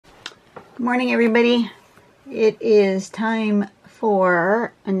Good morning, everybody. It is time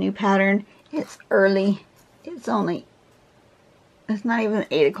for a new pattern. It's early. It's not even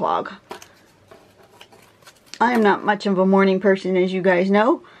 8 o'clock. I am not much of a morning person, as you guys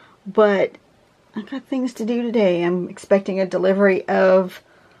know, but I've got things to do today. I'm expecting a delivery of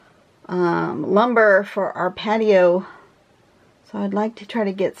lumber for our patio. So I'd like to try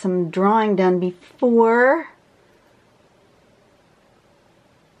to get some drawing done before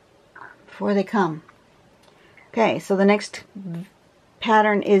they come. Okay, so the next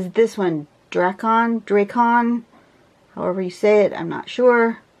pattern is this one, Drakon, however you say it, I'm not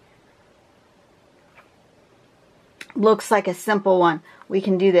sure. Looks like a simple one. We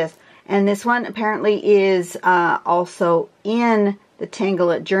can do this. And this one apparently is also in the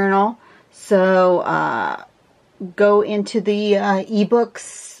Tangles journal. So go into the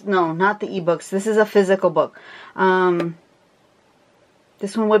ebooks. No, not the ebooks. This is a physical book.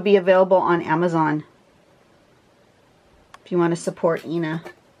 This one would be available on Amazon if you want to support Ina.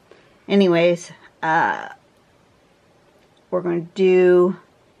 Anyways, we're going to do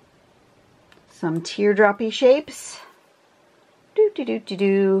some teardroppy shapes. And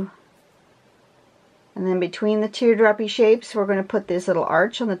then between the teardroppy shapes, we're going to put this little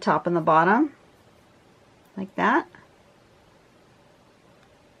arch on the top and the bottom. Like that.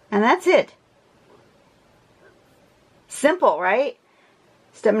 And that's it. Simple, right?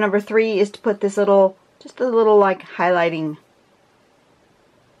 Step number 3 is to put this little, just a little like highlighting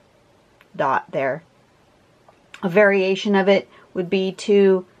dot there. A variation of it would be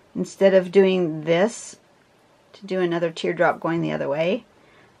to, instead of doing this, to do another teardrop going the other way.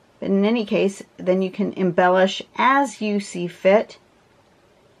 But in any case, then you can embellish as you see fit.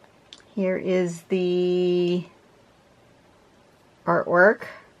 Here is the artwork.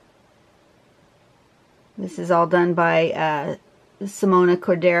 This is all done by Simona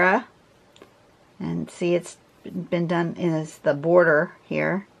Cordera, and see, it's been done as the border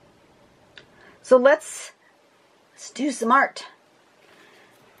here. So let's do some art.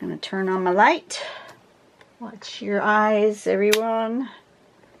 I'm going to turn on my light. Watch your eyes, everyone.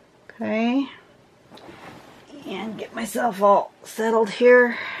 Okay, and get myself all settled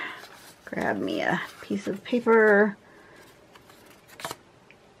here. Grab me a piece of paper.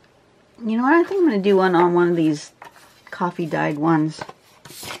 You know what? I think I'm going to do one on one of these coffee dyed ones.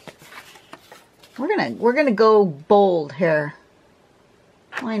 We're gonna go bold here.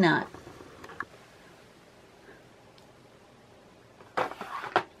 Why not?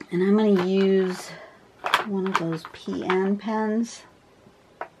 And I'm gonna use one of those PN pens,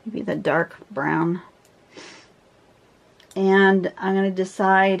 maybe the dark brown. And I'm gonna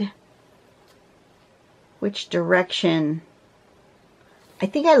decide which direction. I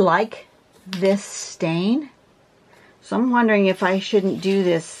think I like this stain. So I'm wondering if I shouldn't do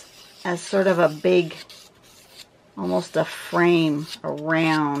this as sort of a big, almost a frame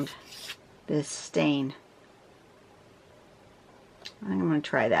around this stain. I'm going to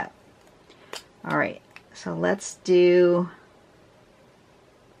try that. Alright, so let's do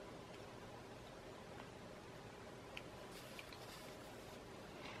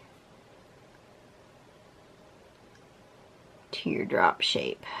teardrop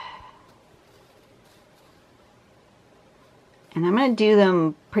shape. And I'm going to do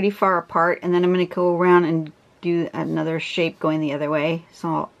them pretty far apart, and then I'm going to go around and do another shape going the other way.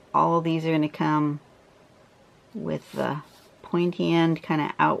 So all of these are going to come with the pointy end kind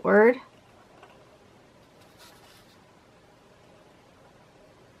of outward.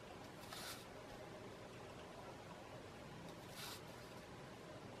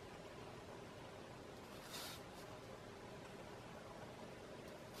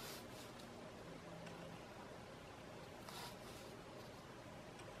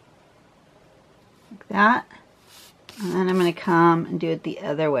 That, and then I'm going to come and do it the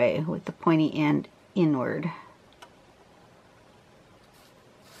other way with the pointy end inward.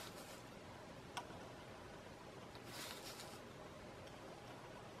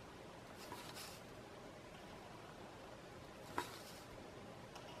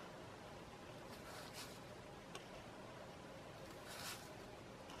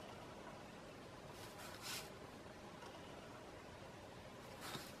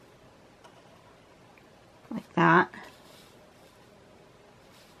 Like that.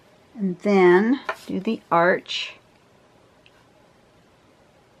 And then do the arch.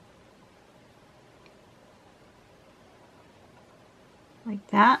 Like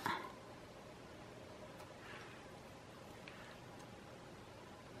that.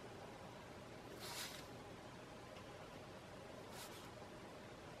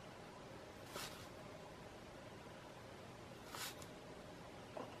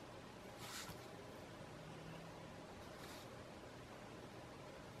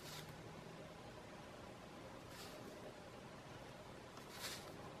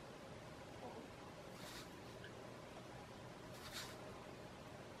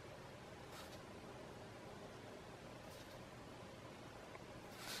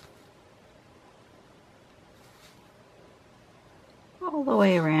 all the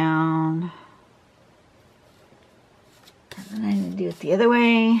way around. And then I need to do it the other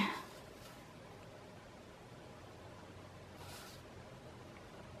way.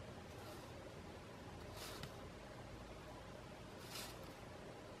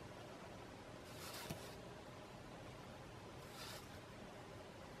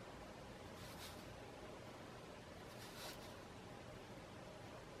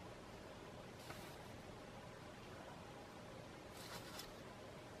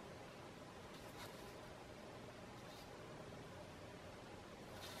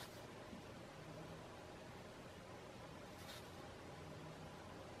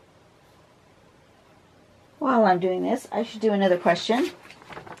 While I'm doing this, I should do another question.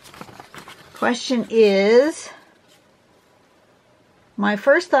 Question is, my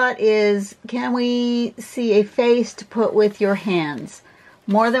first thought is, can we see a face to put with your hands?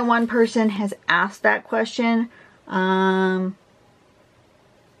 More than one person has asked that question. I'm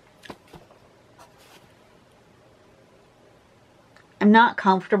not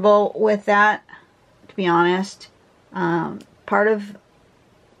comfortable with that, to be honest. Part of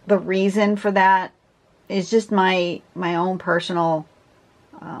the reason for that is just my own personal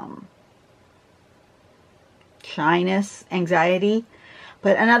shyness, anxiety.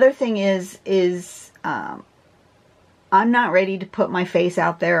 But another thing is I'm not ready to put my face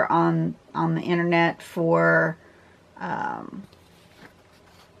out there on the internet for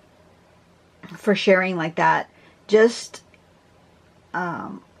sharing like that. Just I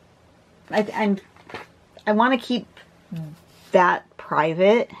want to keep that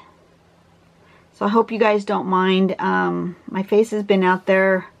private. So I hope you guys don't mind. My face has been out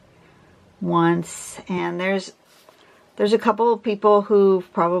there once, and there's a couple of people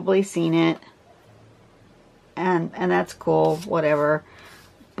who've probably seen it, and that's cool, whatever.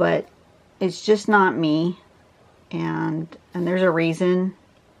 But it's just not me, and there's a reason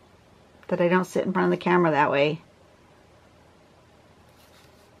that I don't sit in front of the camera that way.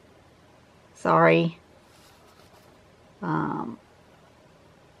 Sorry.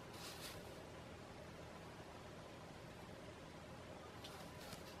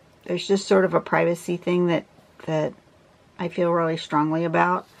 There's just sort of a privacy thing that I feel really strongly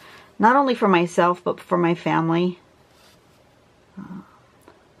about. Not only for myself, but for my family.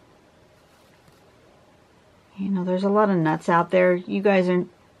 You know, there's a lot of nuts out there. You guys are,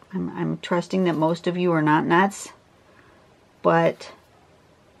 I'm trusting that most of you are not nuts. But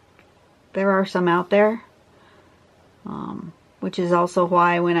there are some out there. Which is also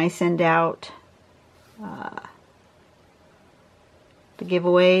why when I send out the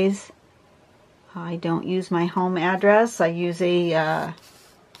giveaways, I don't use my home address. I use a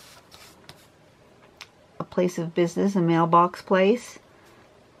place of business, a mailbox place,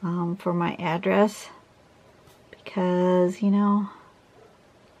 for my address, because, you know,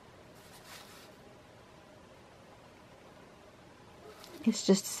 it's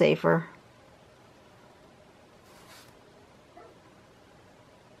just safer.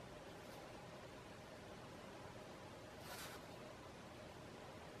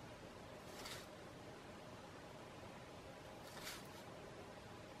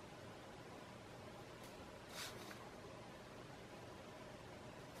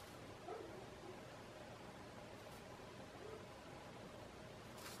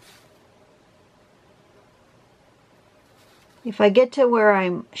 If I get to where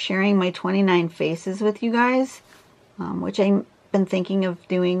I'm sharing my 29 faces with you guys, which I've been thinking of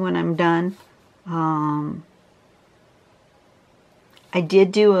doing when I'm done, I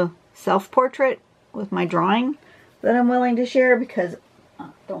did do a self-portrait with my drawing that I'm willing to share because I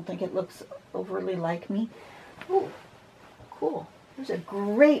don't think it looks overly like me. Oh, cool. There's a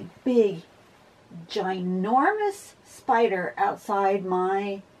great big, ginormous spider outside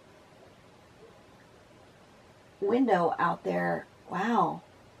my window out there. Wow.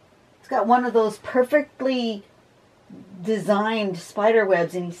 It's got one of those perfectly designed spider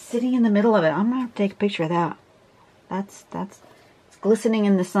webs and he's sitting in the middle of it. I'm gonna have to take a picture of that. That's it's glistening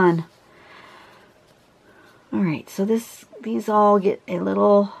in the sun. Alright, so these all get a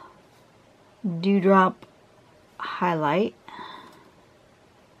little dewdrop highlight.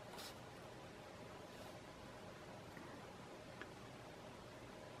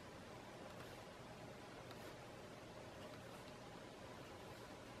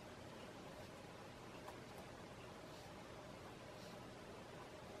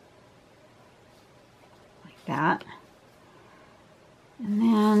 That, and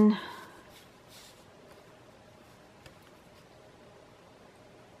then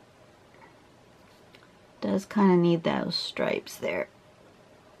does kind of need those stripes there.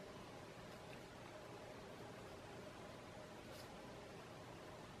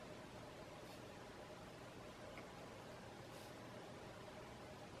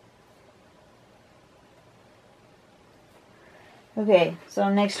 Okay, so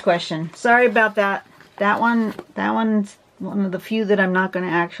next question. Sorry about that. That one's one of the few that I'm not going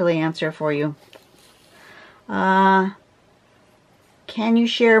to actually answer for you. Can you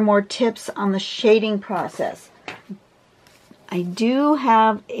share more tips on the shading process? I do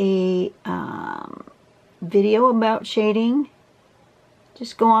have a video about shading.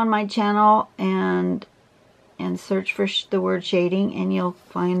 Just go on my channel and search for the word shading, and you'll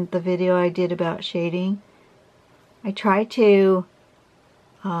find the video I did about shading. I try to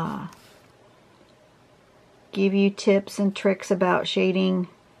give you tips and tricks about shading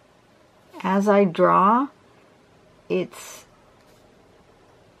as I draw.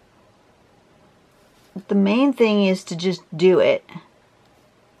 The main thing is to just do it.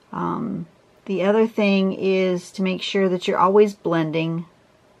 The other thing is to make sure that you're always blending,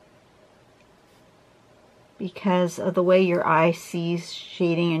 because of the way your eye sees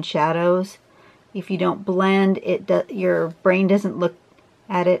shading and shadows. If you don't blend, your brain doesn't look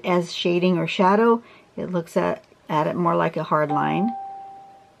at it as shading or shadow. It looks at it more like a hard line.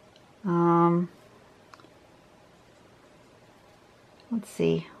 Let's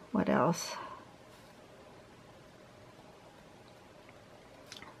see, what else?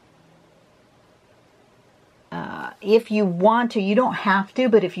 If you want to, you don't have to,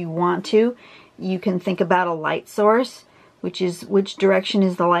 but if you want to, you can think about a light source, which direction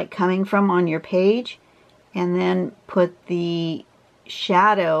is the light coming from on your page, and then put the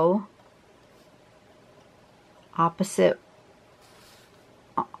shadow opposite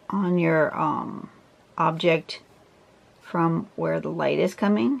on your object from where the light is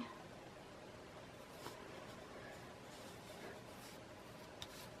coming.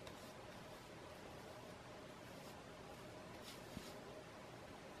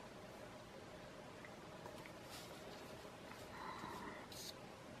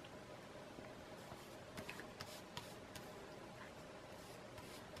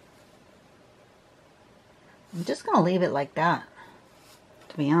 I'm just going to leave it like that,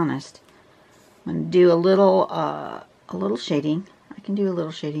 to be honest. I'm going to do a little shading. I can do a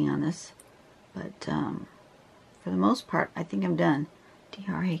little shading on this, but for the most part, I think I'm done.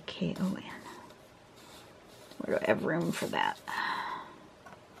 D-R-A-K-O-N. Where do I have room for that?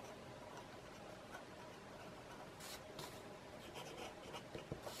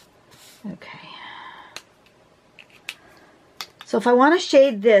 Okay. So if I want to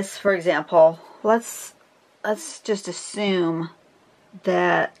shade this, for example, let's just assume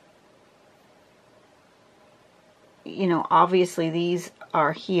that, you know, obviously these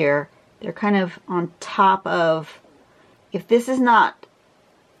are here. They're kind of on top of, if this is not,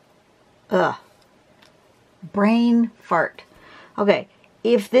 brain fart. Okay,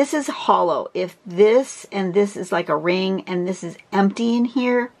 if this is hollow, if this and this is like a ring and this is empty in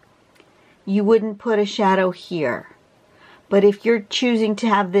here, you wouldn't put a shadow here. But if you're choosing to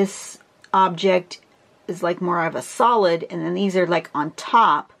have this object is like more of a solid, and then these are like on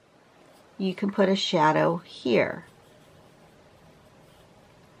top, you can put a shadow here.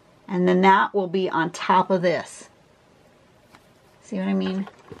 And then that will be on top of this. See what I mean?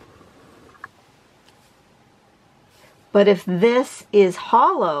 But if this is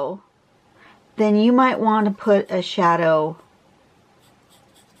hollow, then you might want to put a shadow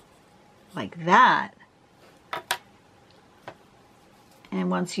like that. And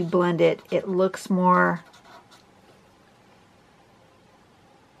once you blend it, it looks more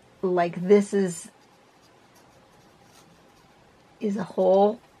like this is a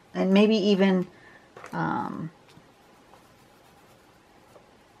hole, and maybe even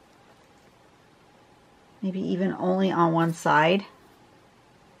only on one side,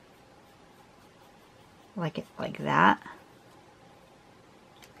 like that.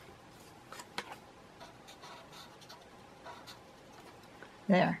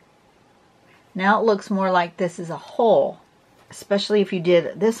 There. Now it looks more like this is a hole, especially if you did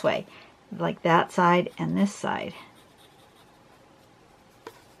it this way, like that side and this side.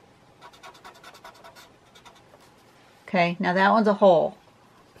 Okay, now that one's a hole.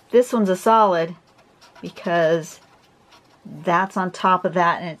 This one's a solid because that's on top of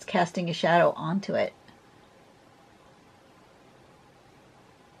that and it's casting a shadow onto it.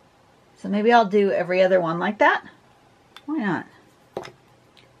 So maybe I'll do every other one like that. Why not?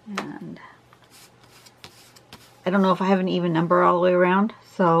 And I don't know if I have an even number all the way around,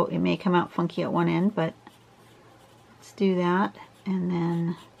 so it may come out funky at one end, but let's do that. And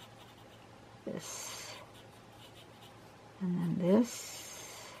then this, and then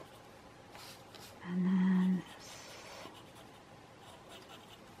this, and then this.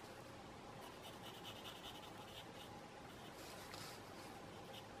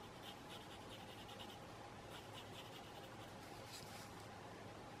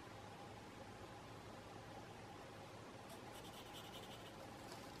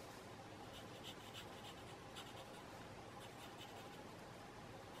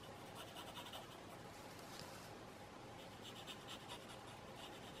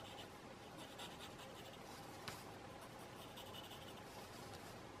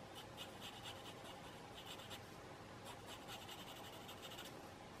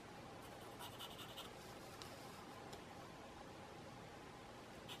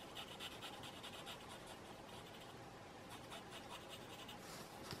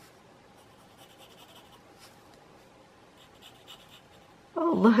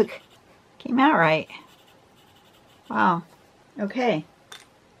 Oh, look. Came out right. Wow. Okay.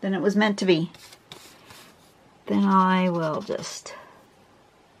 Then it was meant to be. Then I will just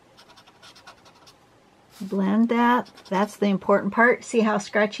blend that. That's the important part. See how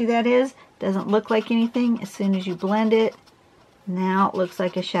scratchy that is? Doesn't look like anything. As soon as you blend it, now it looks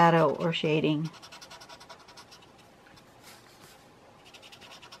like a shadow or shading.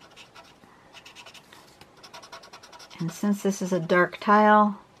 And since this is a dark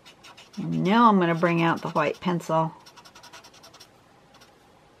tile, now I'm going to bring out the white pencil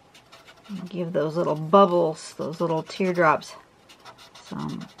and give those little bubbles, those little teardrops,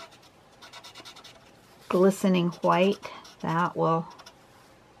 some glistening white. That will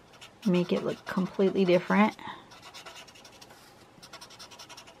make it look completely different.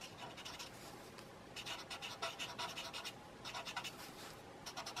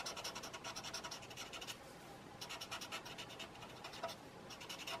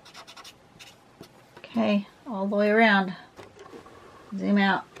 Okay, all the way around. Zoom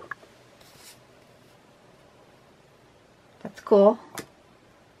out. That's cool.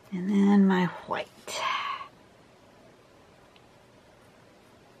 And then my white.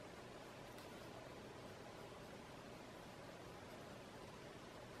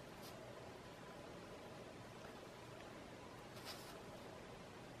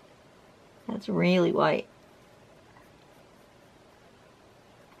 That's really white.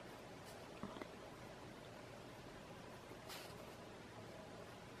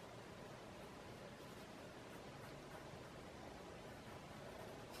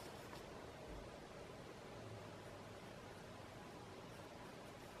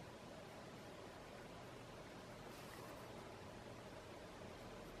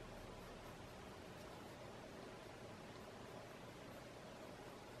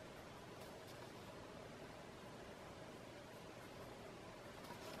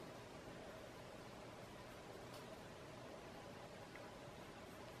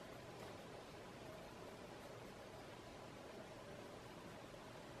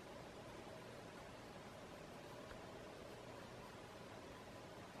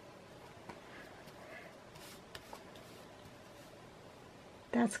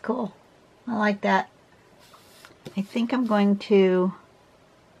 That's cool. I like that. I think I'm going to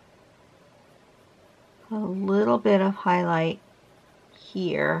put a little bit of highlight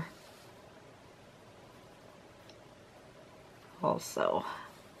here also,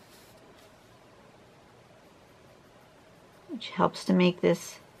 which helps to make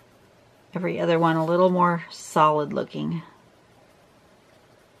this every other one a little more solid looking.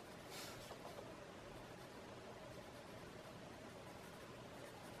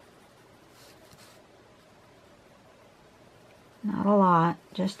 Not a lot,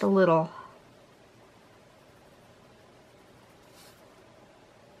 just a little.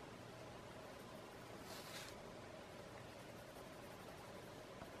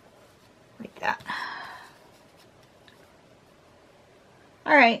 Like that.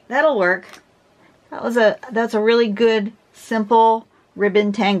 All right, that'll work. That's a really good, simple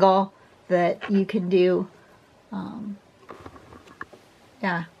ribbon tangle that you can do.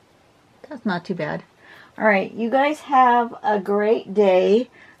 Yeah, that's not too bad. All right, you guys have a great day.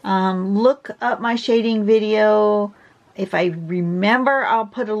 Look up my shading video. If I remember, I'll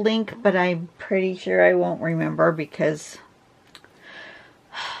put a link, but I'm pretty sure I won't remember because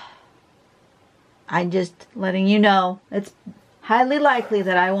I'm just letting you know. It's highly likely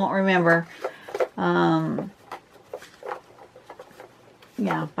that I won't remember.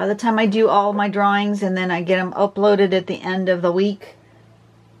 Yeah, by the time I do all my drawings and then I get them uploaded at the end of the week,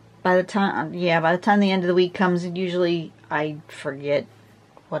 by the time the end of the week comes, usually I forget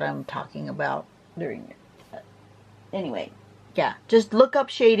what I'm talking about during it. Anyway, yeah, just look up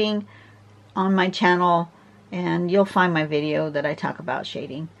shading on my channel and you'll find my video that I talk about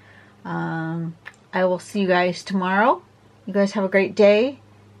shading. I will see you guys tomorrow. You guys have a great day,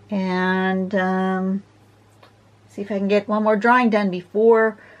 and see if I can get one more drawing done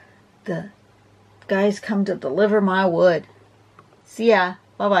before the guys come to deliver my wood. See ya.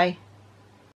 Bye-bye.